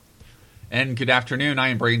And good afternoon, I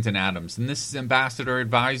am Brandon Adams, and this is Ambassador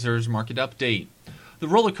Advisors Market Update. The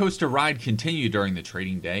roller coaster ride continued during the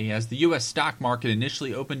trading day as the U.S. stock market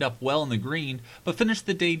initially opened up well in the green, but finished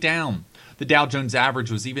the day down. The Dow Jones average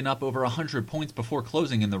was even up over 100 points before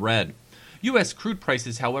closing in the red. U.S. crude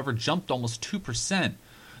prices, however, jumped almost 2%.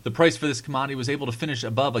 The price for this commodity was able to finish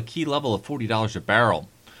above a key level of $40 a barrel.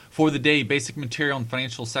 For the day, basic material and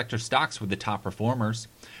financial sector stocks were the top performers.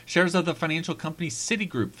 Shares of the financial company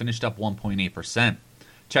Citigroup finished up 1.8%.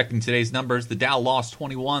 Checking today's numbers, the Dow lost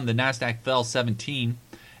 21, the Nasdaq fell 17,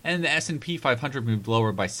 and the S&P 500 moved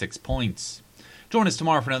lower by 6 points. Join us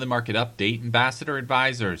tomorrow for another market update. Ambassador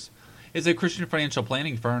Advisors is a Christian financial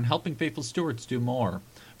planning firm helping faithful stewards do more.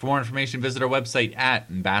 For more information, visit our website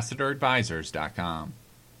at ambassadoradvisors.com.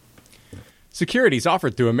 Securities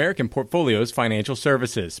offered through American Portfolios Financial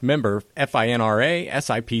Services, member FINRA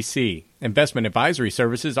SIPC. Investment advisory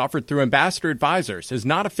services offered through Ambassador Advisors is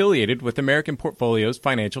not affiliated with American Portfolios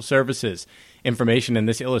Financial Services. Information in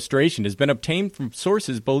this illustration has been obtained from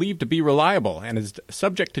sources believed to be reliable and is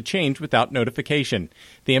subject to change without notification.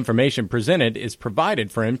 The information presented is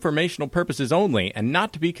provided for informational purposes only and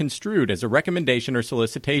not to be construed as a recommendation or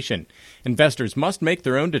solicitation. Investors must make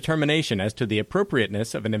their own determination as to the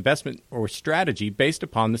appropriateness of an investment or strategy based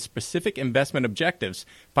upon the specific investment objectives,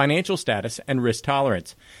 financial status, and risk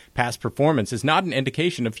tolerance. Past performance is not an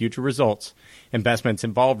indication of future results. Investments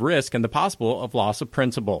involve risk and the possible of loss of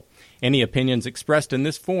principal. Any opinions expressed in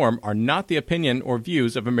this form are not the opinion or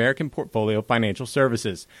views of American Portfolio Financial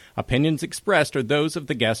Services. Opinions expressed are those of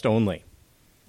the guest only.